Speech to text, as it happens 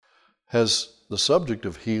Has the subject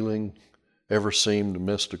of healing ever seemed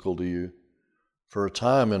mystical to you? For a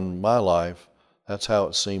time in my life, that's how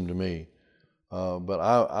it seemed to me. But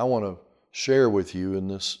I want to share with you in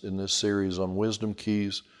this series on Wisdom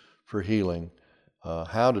Keys for Healing,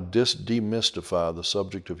 how to demystify the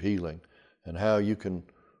subject of healing and how you can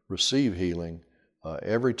receive healing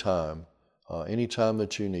every time, anytime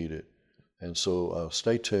that you need it. And so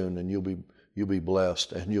stay tuned, and you'll be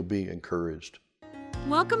blessed and you'll be encouraged.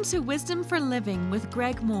 Welcome to Wisdom for Living with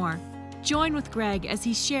Greg Mohr. Join with Greg as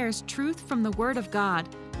he shares truth from the Word of God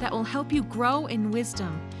that will help you grow in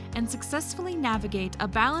wisdom and successfully navigate a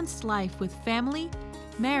balanced life with family,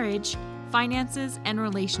 marriage, finances, and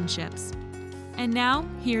relationships. And now,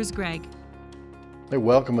 here's Greg. Hey,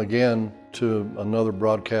 welcome again to another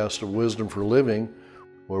broadcast of Wisdom for Living,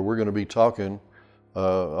 where we're going to be talking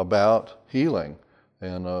about healing,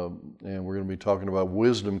 and we're going to be talking about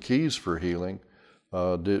wisdom keys for healing.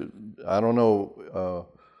 I don't know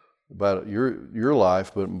about your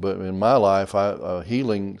life, but in my life,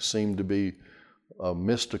 healing seemed to be a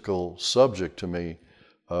mystical subject to me,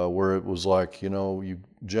 where it was like, you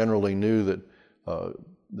generally knew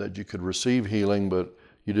that you could receive healing, but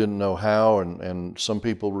you didn't know how, and some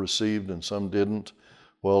people received and some didn't.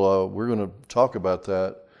 Well, we're going to talk about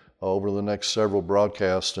that over the next several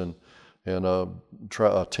broadcasts and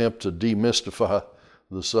attempt to demystify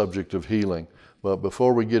the subject of healing. But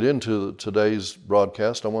before we get into today's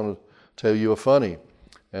broadcast, I want to tell you a funny,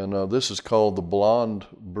 and this is called the blonde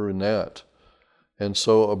brunette. And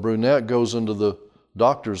so a brunette goes into the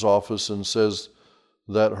doctor's office and says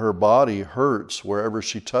that her body hurts wherever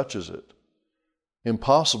she touches it.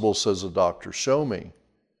 Impossible, says the doctor, show me.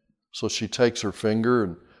 So she takes her finger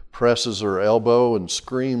and presses her elbow and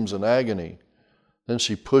screams in agony. Then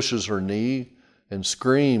she pushes her knee and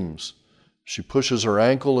screams. She pushes her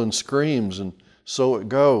ankle and screams, and so it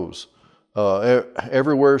goes.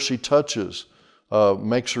 Everywhere she touches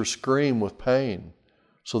makes her scream with pain.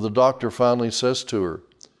 So the doctor finally says to her,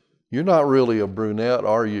 "You're not really a brunette,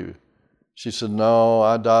 are you?" She said, "No,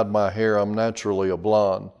 I dyed my hair. I'm naturally a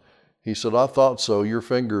blonde." He said, "I thought so. Your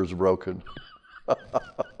finger is broken."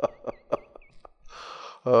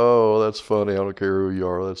 Oh, that's funny. I don't care who you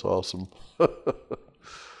are. That's awesome.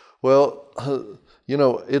 Well,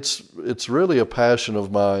 it's really a passion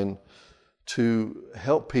of mine to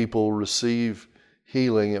help people receive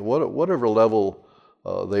healing at whatever level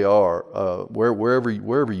they are, wherever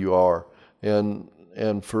you are, and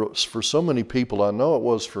for so many people, I know it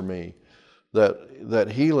was for me, that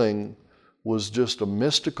healing was just a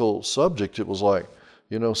mystical subject. It was like,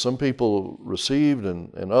 some people received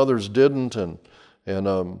and others didn't,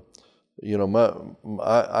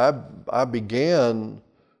 I began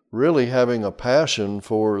really having a passion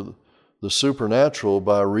for the supernatural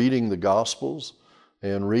by reading the Gospels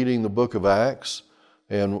and reading the book of Acts,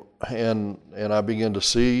 and I began to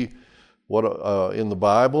see what in the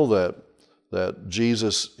Bible that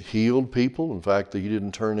Jesus healed people. In fact, that he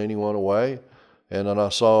didn't turn anyone away. And then I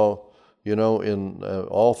saw, in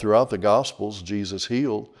all throughout the Gospels, Jesus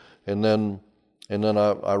healed. And then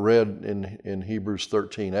I read in Hebrews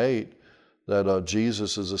 13:8 that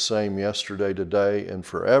Jesus is the same yesterday, today, and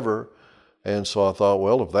forever. And so I thought,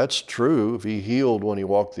 well, if that's true, if he healed when he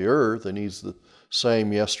walked the earth and he's the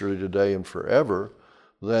same yesterday, today, and forever,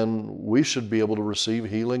 then we should be able to receive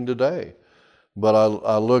healing today. But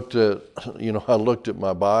I looked at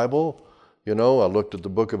my Bible, I looked at the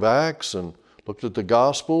book of Acts and looked at the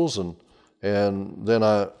Gospels, and then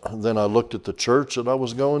I looked at the church that I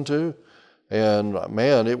was going to, and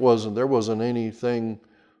man, there wasn't anything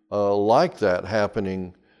like that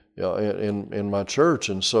happening in my church.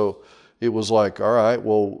 And so it was like, all right,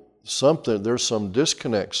 well, there's some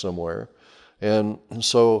disconnect somewhere. And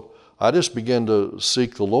so I just began to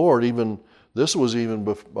seek the Lord. This was even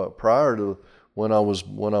prior to when I was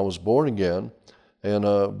born again. And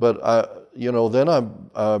but then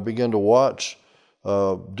I began to watch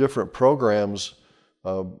different programs.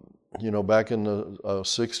 Back in the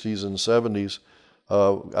 60s and 70s,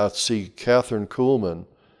 I see Catherine Kuhlman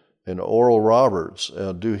and Oral Roberts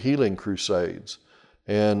do healing crusades,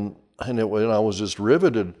 and I was just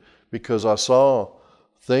riveted because I saw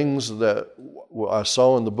things that I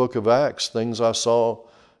saw in the book of Acts, things I saw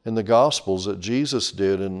in the Gospels that Jesus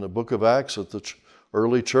did in the book of Acts that the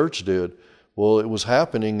early church did. Well, it was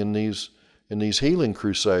happening in these healing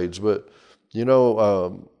crusades, but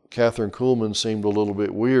Catherine Kuhlman seemed a little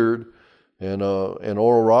bit weird, and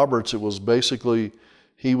Oral Roberts, it was basically,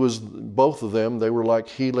 both of them, they were like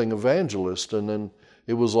healing evangelists, and then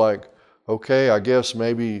it was like, okay, I guess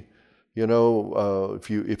maybe if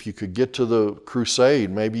you could get to the crusade,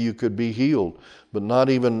 maybe you could be healed. But not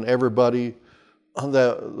even everybody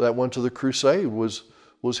that went to the crusade was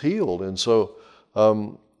healed. And so,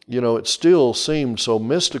 it still seemed so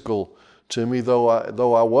mystical to me, though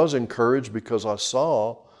I was encouraged because I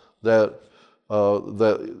saw that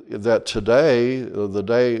today, in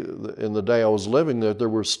the day I was living there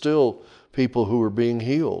were still people who were being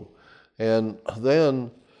healed. And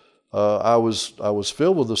then I was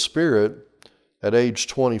filled with the Spirit at age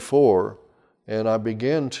 24, and I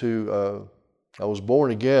began to. I was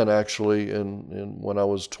born again actually when I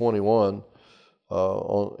was 21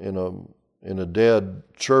 in a dead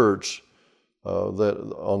church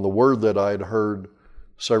that on the word that I had heard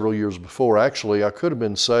several years before. Actually, I could have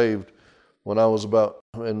been saved when I was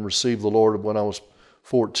and received the Lord when I was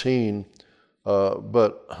 14,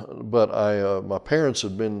 but my parents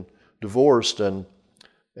had been divorced, and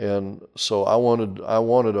so I wanted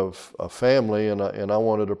a family, and I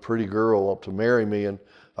wanted a pretty girl to marry me, and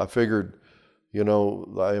I figured,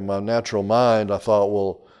 in my natural mind, I thought,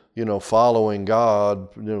 well, following God,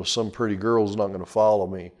 some pretty girl's not going to follow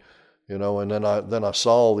me, and then I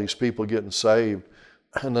saw all these people getting saved,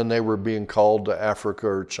 and then they were being called to Africa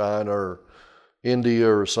or China or India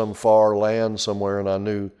or some far land somewhere, and I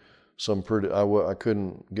knew I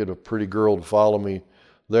couldn't get a pretty girl to follow me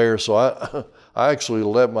there, so I actually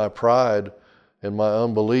let my pride and my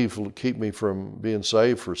unbelief keep me from being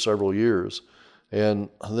saved for several years. And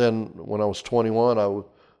then when I was 21, I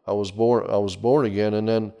was born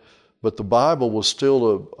again, but the Bible was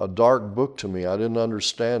still a dark book to me. I didn't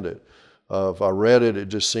understand it. If I read it, it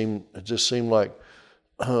just seemed like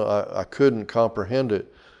I couldn't comprehend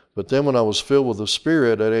it. But then when I was filled with the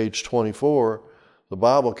Spirit at age 24, the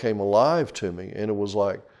Bible came alive to me, and it was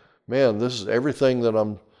like, man, this is everything that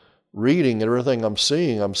I'm reading, everything I'm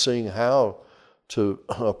seeing how to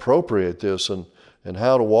appropriate this and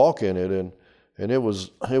how to walk in it, and it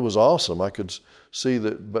was awesome. I could see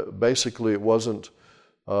that basically it wasn't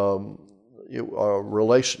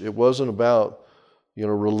it wasn't about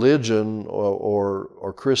religion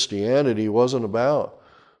or Christianity. It wasn't about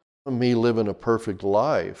me living a perfect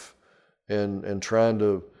life and trying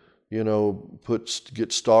to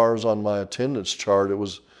get stars on my attendance chart. It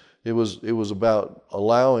was about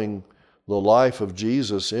allowing the life of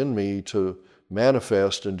Jesus in me to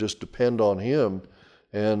manifest and just depend on Him.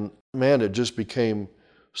 And man, it just became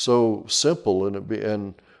so simple.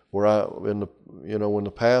 And where in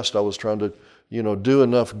the past I was trying to do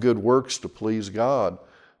enough good works to please God,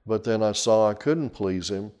 but then I saw I couldn't please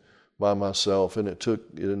Him by myself,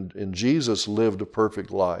 and Jesus lived a perfect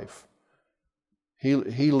life. He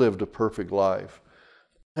lived a perfect life,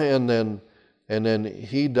 and then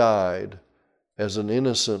He died as an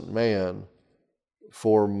innocent man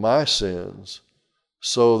for my sins,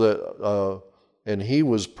 so that and He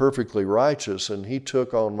was perfectly righteous, and He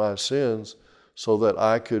took on my sins so that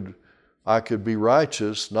I could be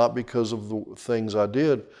righteous, not because of the things I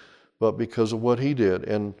did, but because of what He did.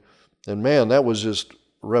 And man, that was just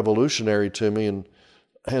revolutionary to me.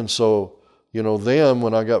 And so then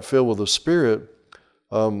when I got filled with the Spirit,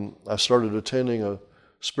 I started attending a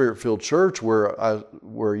Spirit-filled church where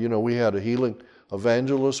we had a healing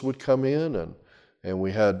evangelist would come in, and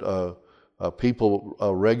we had people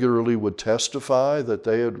regularly would testify that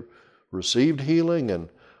they had received healing. And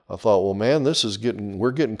I thought, well, man,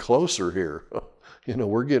 we're getting closer here.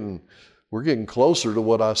 We're getting closer to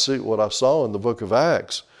what I saw in the book of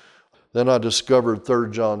Acts. Then I discovered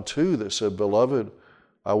 3 John 2 that said, "Beloved,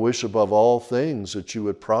 I wish above all things that you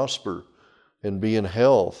would prosper and be in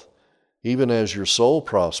health, even as your soul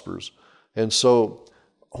prospers." And so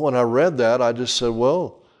when I read that, I just said,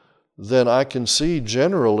 well, then I can see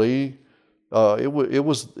generally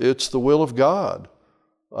it's the will of God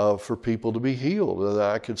for people to be healed.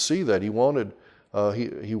 I could see that He wanted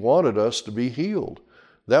us to be healed.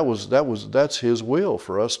 That's His will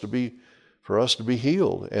for us to be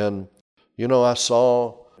healed. And I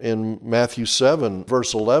saw in Matthew 7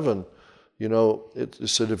 verse 11, it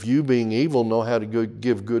said, "If you being evil know how to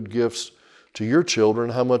give good gifts to your children,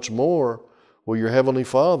 how much more will your heavenly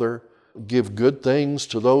Father give good things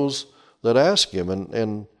to those that ask Him?"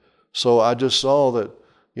 And so I just saw that,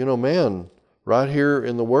 man, right here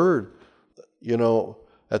in the Word,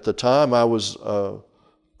 at the time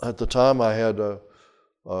I had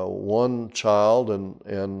one child,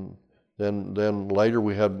 and then later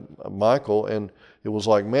we had Michael, and it was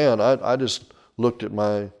like, man, I just looked at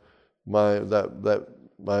my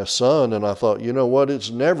son, and I thought, what?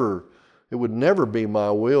 It would never be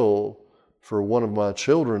my will for one of my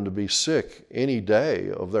children to be sick any day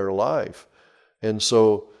of their life. And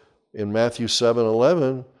so in Matthew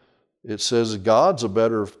 7:11, it says God's a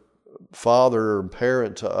better father or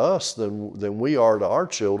parent to us than we are to our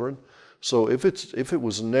children. So if it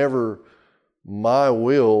was never my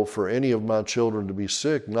will for any of my children to be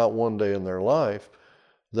sick, not one day in their life,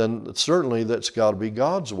 then certainly that's got to be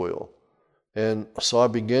God's will. And so I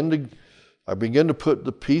began to put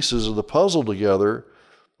the pieces of the puzzle together,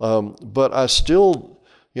 but I still,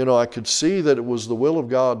 I could see that it was the will of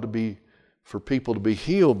God for people to be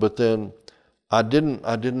healed, but then I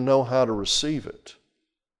didn't know how to receive it.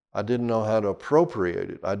 I didn't know how to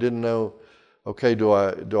appropriate it. I didn't know, okay, do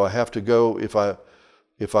I have to go if I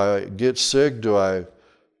get sick? Do I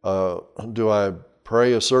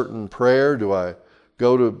pray a certain prayer? Do I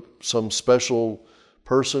go to some special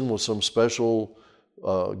person with some special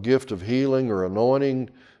gift of healing or anointing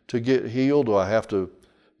to get healed? Do I have to,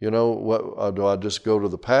 do I just go to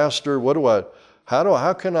the pastor?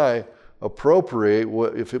 How can I appropriate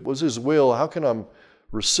if it was His will? How can I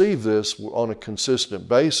receive this on a consistent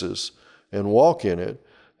basis and walk in it?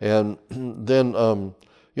 And then,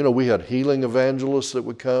 we had healing evangelists that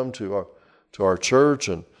would come to our church,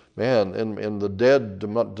 and man, in the dead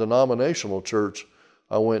denominational church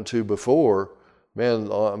I went to before,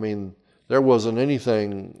 man, I mean, there wasn't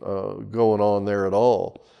anything going on there at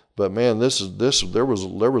all. But man, there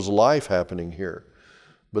was life happening here.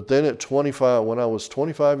 But then at 25, when I was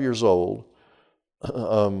 25 years old,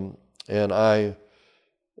 and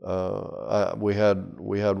we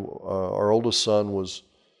had our oldest son was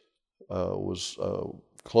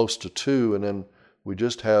close to 2, and then we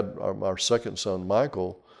just had our second son,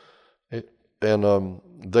 Michael, and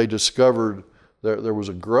they discovered there was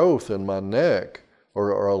a growth in my neck,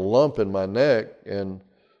 or a lump in my neck, and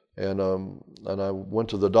I went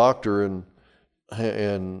to the doctor, and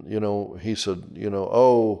he said,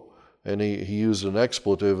 oh, and he used an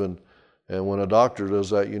expletive, and when a doctor does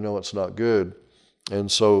that, it's not good.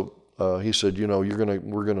 And so he said,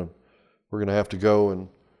 we're gonna have to go and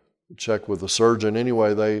check with the surgeon.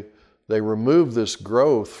 Anyway, they removed this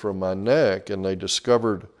growth from my neck, and they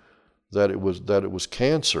discovered that it was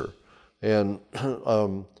cancer. And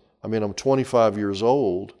I'm 25 years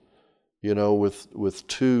old, with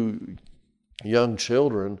 2 young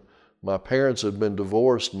children. My parents had been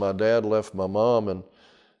divorced. My dad left my mom,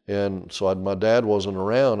 and so my dad wasn't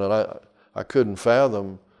around, and I couldn't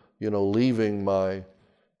fathom, leaving my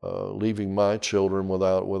children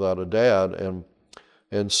without a dad,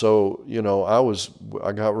 and so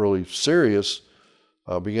I got really serious.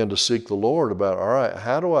 I began to seek the Lord about, all right,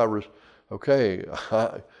 how do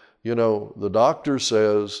the doctor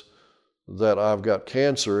says that I've got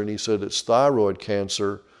cancer, and he said it's thyroid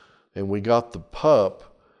cancer, and we took the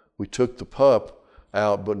pup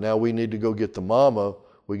out, but now we need to go get the mama.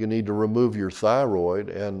 We need to remove your thyroid,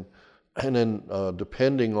 and then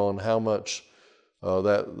depending on how much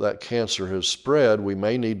that cancer has spread, we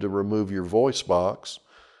may need to remove your voice box.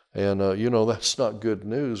 And that's not good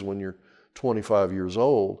news when you're 25 years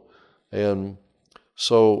old. And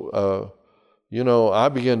so I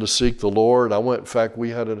began to seek the Lord. In fact, we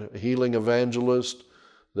had a healing evangelist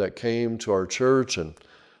that came to our church, and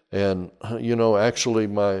actually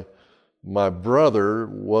my brother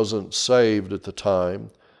wasn't saved at the time.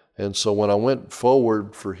 And so when I went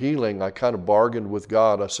forward for healing, I kind of bargained with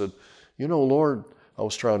God. I said, Lord, I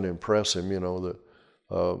was trying to impress him,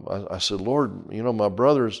 I said, Lord, my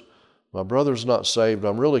brother's not saved.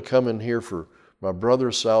 I'm really coming here for my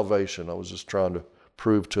brother's salvation. I was just trying to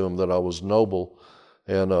prove to him that I was noble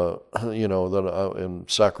and, and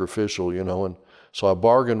sacrificial, and so I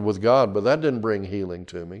bargained with God, but that didn't bring healing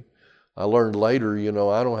to me. I learned later,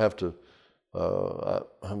 I don't have to,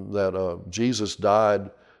 that Jesus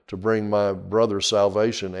died to bring my brother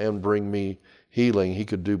salvation and bring me healing. He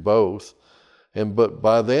could do both. But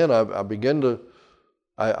by then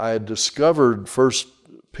I had discovered 1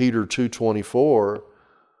 Peter 2:24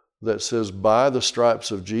 that says, by the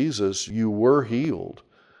stripes of Jesus, you were healed.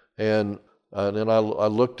 And then I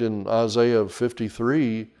looked in Isaiah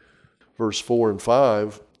 53, verse 4 and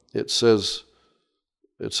 5, it says,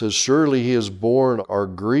 surely he has borne our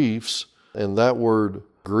griefs, and that word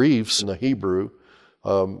griefs in the Hebrew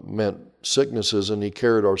meant sicknesses, and he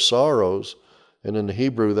carried our sorrows. And in the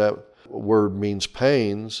Hebrew, that word means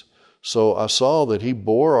pains. So I saw that he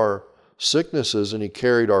bore our sicknesses and he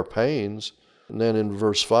carried our pains. And then in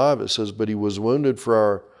verse 5 it says, but he was wounded for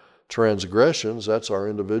our transgressions, that's our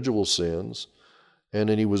individual sins, and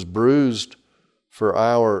then he was bruised for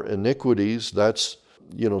our iniquities, that's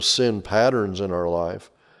sin patterns in our life.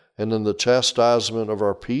 And then the chastisement of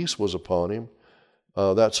our peace was upon him,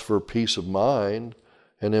 that's for peace of mind.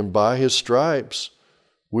 And then by his stripes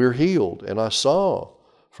we're healed. And I saw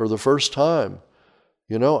for the first time,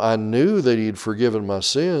 I knew that He'd forgiven my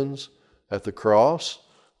sins at the cross,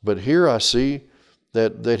 but here I see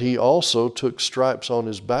that He also took stripes on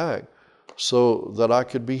His back so that I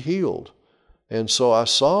could be healed. And so I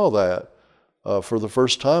saw that for the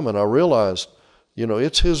first time, and I realized,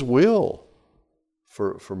 it's His will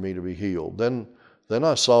for me to be healed. Then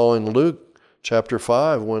I saw in Luke chapter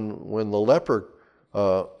 5 when the leper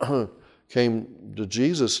came to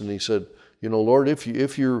Jesus and he said, Lord, if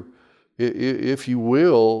you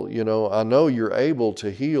will, I know you're able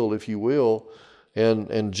to heal if you will.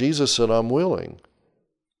 And Jesus said, I'm willing.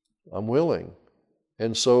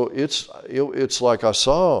 And so it's like I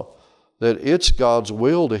saw that it's God's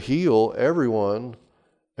will to heal everyone,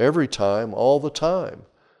 every time, all the time.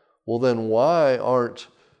 Well, then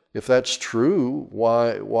if that's true,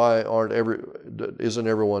 why isn't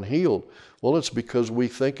everyone healed? Well, it's because we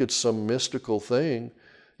think it's some mystical thing,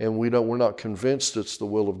 and we're not convinced it's the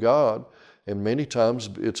will of God. And many times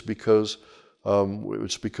it's because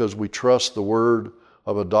we trust the word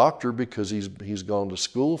of a doctor because he's gone to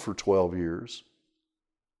school for 12 years,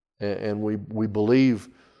 and we believe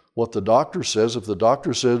what the doctor says. If the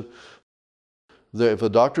doctor said they're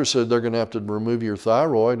going to have to remove your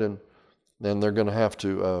thyroid and they're going to have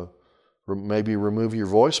to maybe remove your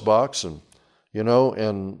voice box,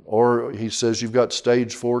 or he says you've got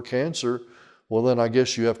stage 4 cancer, well, then I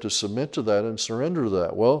guess you have to submit to that and surrender to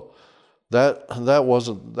that. Well,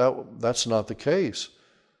 that's not the case.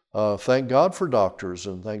 Thank God for doctors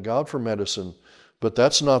and thank God for medicine, but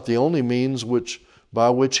that's not the only means by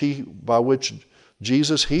which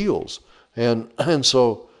Jesus heals. And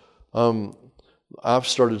so I've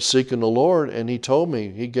started seeking the Lord, and He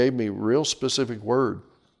gave me real specific word.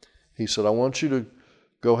 He said, I want you to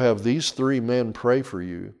go have these 3 men pray for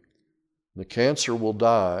you. The cancer will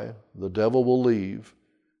die, the devil will leave,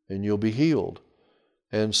 and you'll be healed.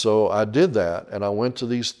 And so I did that, and I went to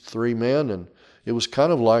these 3 men, and it was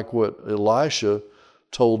kind of like what Elisha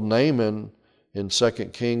told Naaman in 2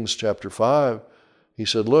 Kings chapter 5. He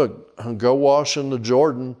said, look, go wash in the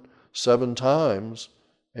Jordan 7 times,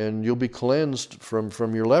 and you'll be cleansed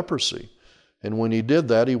from your leprosy. And when he did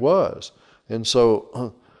that, he was. And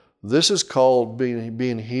so this is called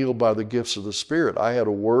being healed by the gifts of the Spirit. I had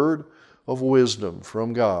a word of wisdom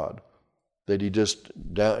from God that He just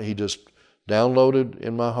downloaded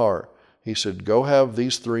in my heart. He said, go have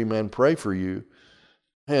these 3 men pray for you,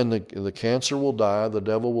 and the cancer will die, the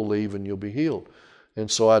devil will leave, and you'll be healed. And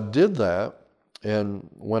so I did that, and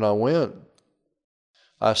when I went,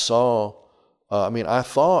 I saw, I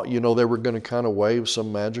thought, they were going to kind of wave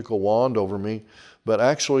some magical wand over me, but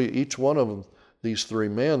actually each one of them, these 3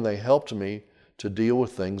 men, they helped me to deal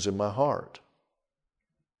with things in my heart.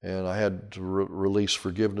 And I had to release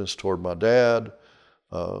forgiveness toward my dad,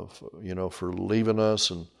 for leaving us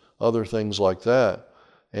and other things like that.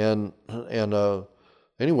 And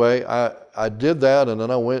anyway, I did that, and then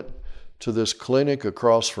I went to this clinic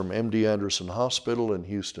across from MD Anderson Hospital in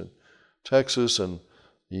Houston, Texas, and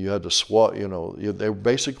you had to swat, they were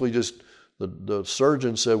basically just, the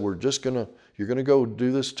surgeon said, you're going to go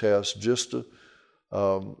do this test just to,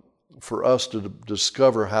 for us to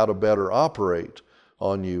discover how to better operate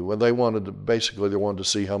on you. And they wanted to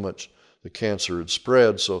see how much the cancer had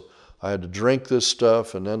spread. So I had to drink this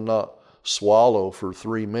stuff and then not swallow for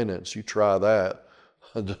 3 minutes. You try that.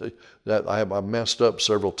 I messed up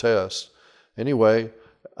several tests. Anyway,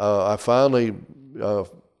 they finally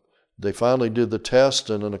did the test,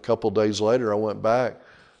 and then a couple days later I went back,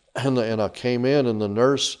 and I came in, and the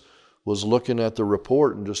nurse was looking at the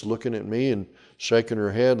report and just looking at me and shaking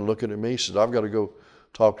her head and looking at me. She said, I've got to go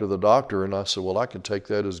talk to the doctor. And I said, well, I can take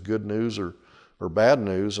that as good news or bad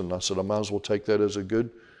news. And I said, I might as well take that as a good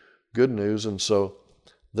news. And so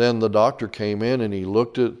then the doctor came in, and he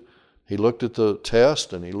looked at the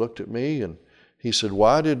test, and he looked at me, and he said,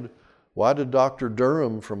 why did Dr.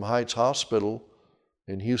 Durham from Heights Hospital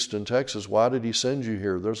in Houston, Texas, why did he send you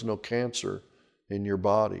here? There's no cancer in your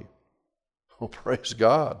body. Oh, praise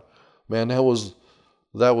God. Man, that was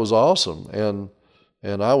awesome. And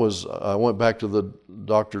I went back to the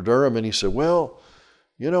Dr. Durham, and he said, well,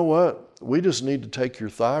 you know what? We just need to take your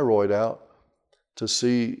thyroid out to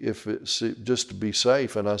see just to be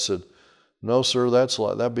safe. And I said, no, sir,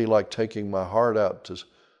 that'd be like taking my heart out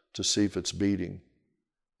to see if it's beating.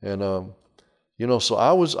 And so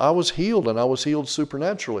I was healed, and I was healed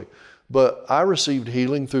supernaturally. But I received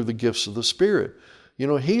healing through the gifts of the Spirit.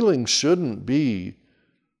 Healing shouldn't be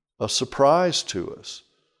a surprise to us.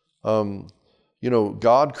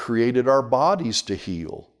 God created our bodies to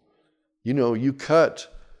heal. You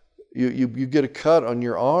get a cut on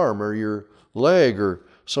your arm or your leg or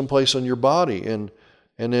someplace on your body, and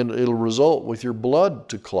and then it'll result with your blood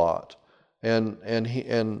to clot and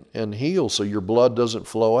heal, so your blood doesn't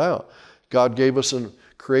flow out. God gave us and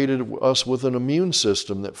created us with an immune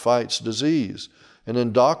system that fights disease. And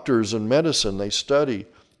then doctors and medicine, they study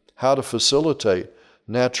how to facilitate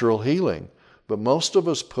natural healing. But most of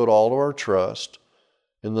us put all of our trust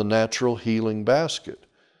in the natural healing basket.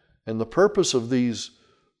 And the purpose of these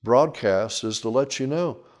broadcasts is to let you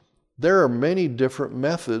know there are many different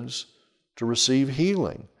methods to receive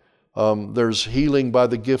healing. There's healing by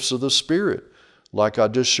the gifts of the Spirit, like I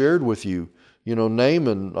just shared with you.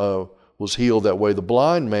 Naaman was healed that way. The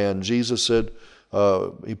blind man, Jesus said,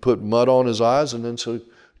 he put mud on his eyes and then said,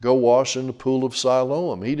 go wash in the pool of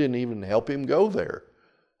Siloam. He didn't even help him go there.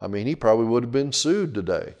 I mean, he probably would have been sued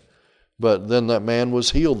today. But then that man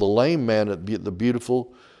was healed. The lame man at the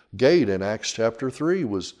beautiful gate in Acts chapter 3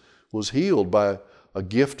 was healed by a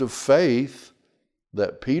gift of faith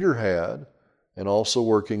that Peter had, and also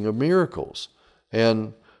working of miracles.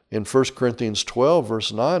 And in 1 Corinthians 12,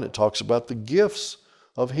 verse 9, it talks about the gifts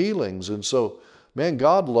of healings. And so, man,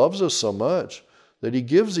 God loves us so much that He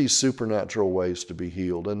gives these supernatural ways to be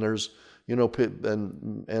healed. And there's,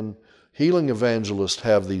 and healing evangelists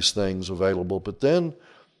have these things available. But then,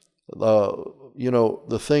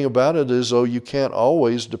 the thing about it is, you can't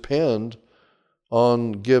always depend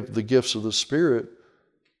on the gifts of the Spirit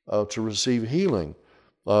to receive healing.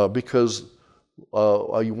 Because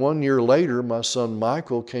 1 year later, my son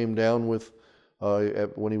Michael came down with,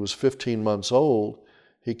 when he was 15 months old,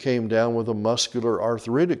 he came down with a muscular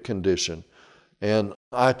arthritic condition. And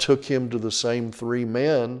I took him to the same 3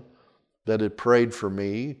 men that had prayed for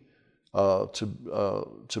me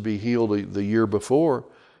to be healed the year before,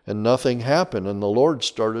 and nothing happened. And the Lord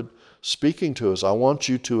started speaking to us. I want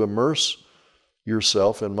you to immerse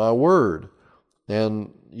yourself in my word.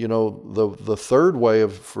 And the third way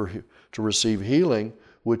to receive healing,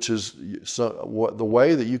 which is the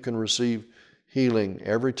way that you can receive healing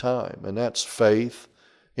every time, and that's faith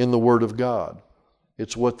in the Word of God.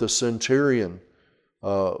 It's what the centurion,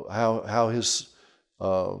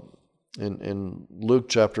 in Luke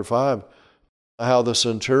chapter 5, how the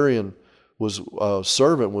centurion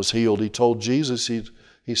servant was healed. He told Jesus,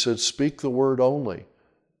 he said, speak the word only.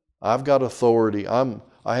 I've got authority. I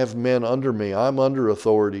have men under me. I'm under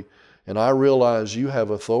authority. And I realize you have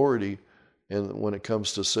authority when it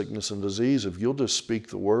comes to sickness and disease. If you'll just speak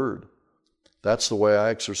the word, that's the way I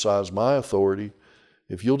exercise my authority.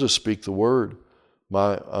 If you'll just speak the word,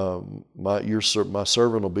 my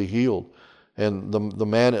servant will be healed. And the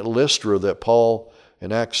man at Lystra that Paul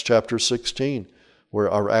in Acts chapter 16,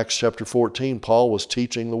 or Acts chapter 14, Paul was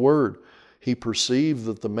teaching the word. He perceived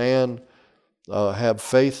that the man had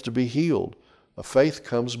faith to be healed. Faith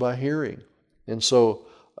comes by hearing. And so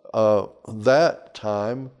that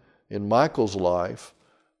time in Michael's life,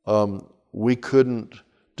 we couldn't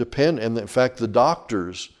depend. And in fact, the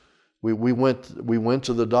doctors, we went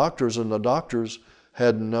to the doctors, and the doctors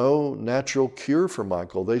had no natural cure for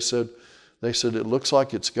Michael. They said it looks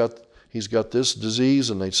like he's got this disease,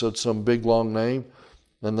 and they said some big long name,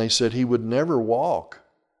 and they said he would never walk,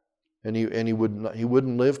 and he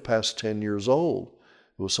wouldn't live past 10 years old.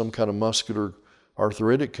 It was some kind of muscular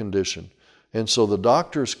arthritic condition. And so the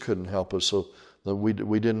doctors couldn't help us, so we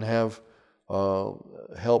didn't have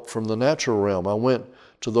help from the natural realm. I went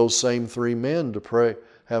to those same 3 men to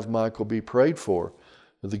have Michael be prayed for,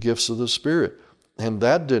 the gifts of the Spirit, and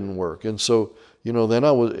that didn't work. And so, then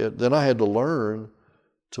I had to learn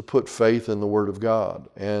to put faith in the Word of God,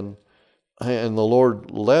 and the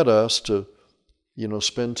Lord led us to,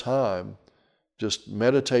 spend time just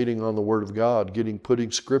meditating on the Word of God,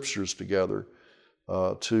 putting scriptures together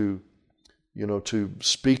to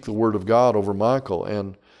speak the Word of God over Michael.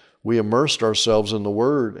 And we immersed ourselves in the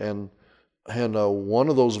Word, and one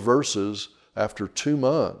of those verses, after 2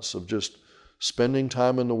 months of just spending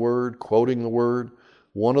time in the Word, quoting the Word,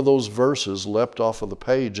 one of those verses leapt off of the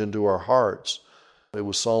page into our hearts. It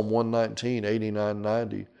was Psalm 119, 89,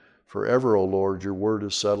 90. Forever, O Lord, your word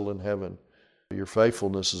is settled in heaven. Your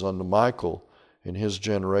faithfulness is unto Michael in his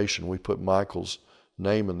generation. We put Michael's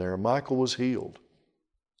name in there. Michael was healed.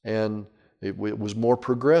 And it was more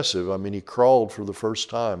progressive. I mean, he crawled for the first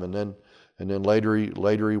time, and then later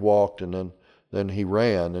he walked, and then he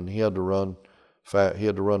ran, and he had to run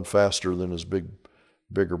faster than his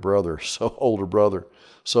bigger brother, older brother.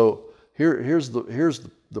 So here's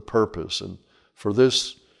the purpose, and for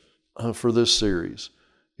this series,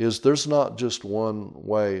 is there's not just one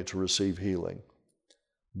way to receive healing,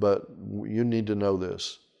 but you need to know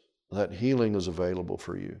this, that healing is available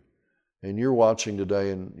for you. And you're watching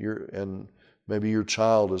today, and maybe your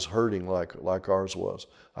child is hurting like ours was.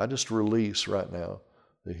 I just release right now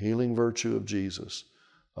the healing virtue of Jesus.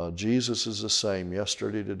 Jesus is the same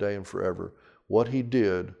yesterday, today, and forever. What he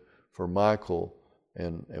did for Michael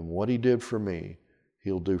and what he did for me,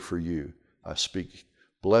 he'll do for you. I speak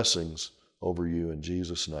blessings over you in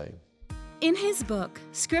Jesus' name. In his book,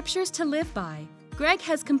 Scriptures to Live By, Greg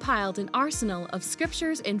has compiled an arsenal of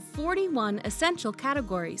scriptures in 41 essential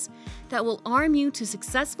categories that will arm you to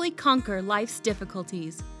successfully conquer life's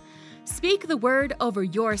difficulties. Speak the word over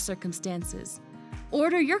your circumstances.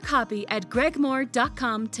 Order your copy at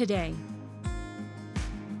gregmohr.com today.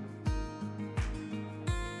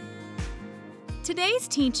 Today's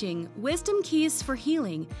teaching, Wisdom Keys for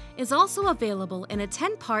Healing, is also available in a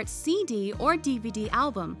 10-part CD or DVD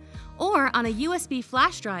album, or on a USB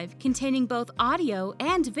flash drive containing both audio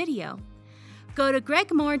and video. Go to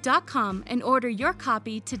gregmohr.com and order your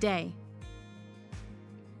copy today.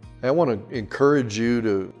 I want to encourage you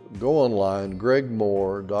to go online,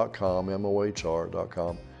 gregmohr.com,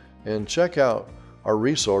 MOHR.com, and check out our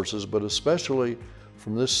resources, but especially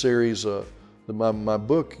from this series, my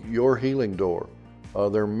book, Your Healing Door.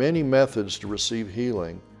 There are many methods to receive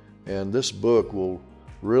healing, and this book will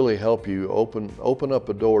really help you open up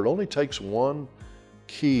a door. It only takes one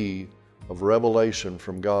key of revelation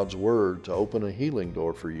from God's Word to open a healing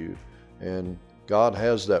door for you, and God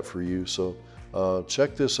has that for you. So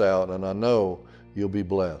check this out, and I know you'll be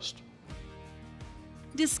blessed.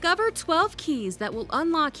 Discover 12 keys that will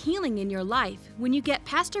unlock healing in your life when you get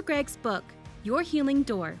Pastor Greg's book, Your Healing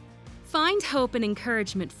Door. Find hope and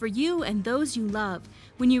encouragement for you and those you love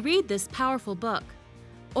when you read this powerful book.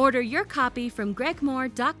 Order your copy from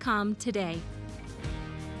gregmohr.com today.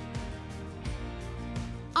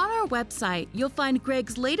 On our website, you'll find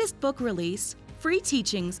Greg's latest book release, free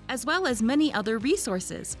teachings, as well as many other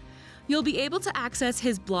resources. You'll be able to access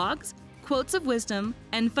his blogs, quotes of wisdom,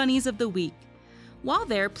 and funnies of the week. While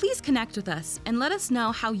there, please connect with us and let us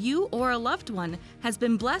know how you or a loved one has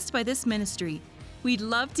been blessed by this ministry. We'd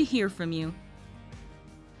love to hear from you.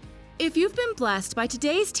 If you've been blessed by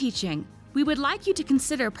today's teaching, we would like you to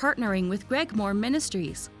consider partnering with Greg Mohr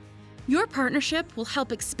Ministries. Your partnership will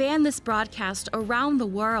help expand this broadcast around the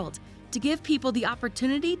world to give people the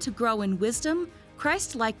opportunity to grow in wisdom,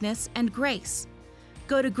 Christ-likeness, and grace.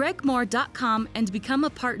 Go to gregmohr.com and become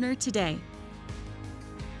a partner today.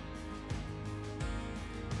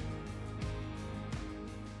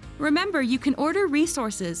 Remember, you can order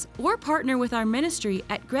resources or partner with our ministry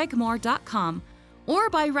at gregmohr.com or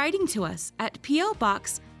by writing to us at P.O.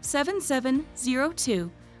 Box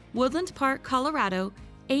 7702, Woodland Park, Colorado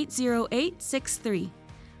 80863.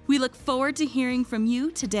 We look forward to hearing from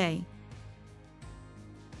you today.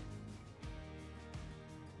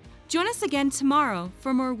 Join us again tomorrow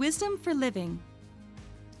for more Wisdom for Living.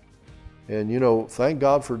 And thank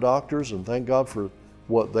God for doctors and thank God for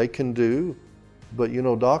what they can do. But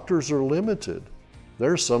doctors are limited.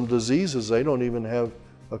 There's some diseases they don't even have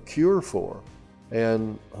a cure for.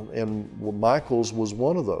 And Michael's was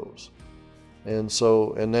one of those. And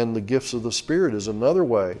then the gifts of the Spirit is another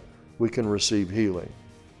way we can receive healing.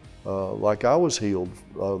 Like I was healed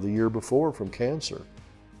the year before from cancer.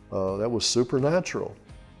 That was supernatural.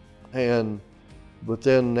 But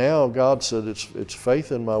then now God said, it's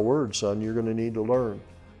faith in my word, son. You're going to need to learn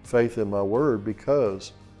faith in my word,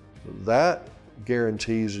 because that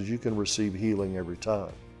guarantees that you can receive healing every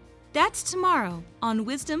time. That's tomorrow on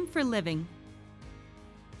Wisdom for Living.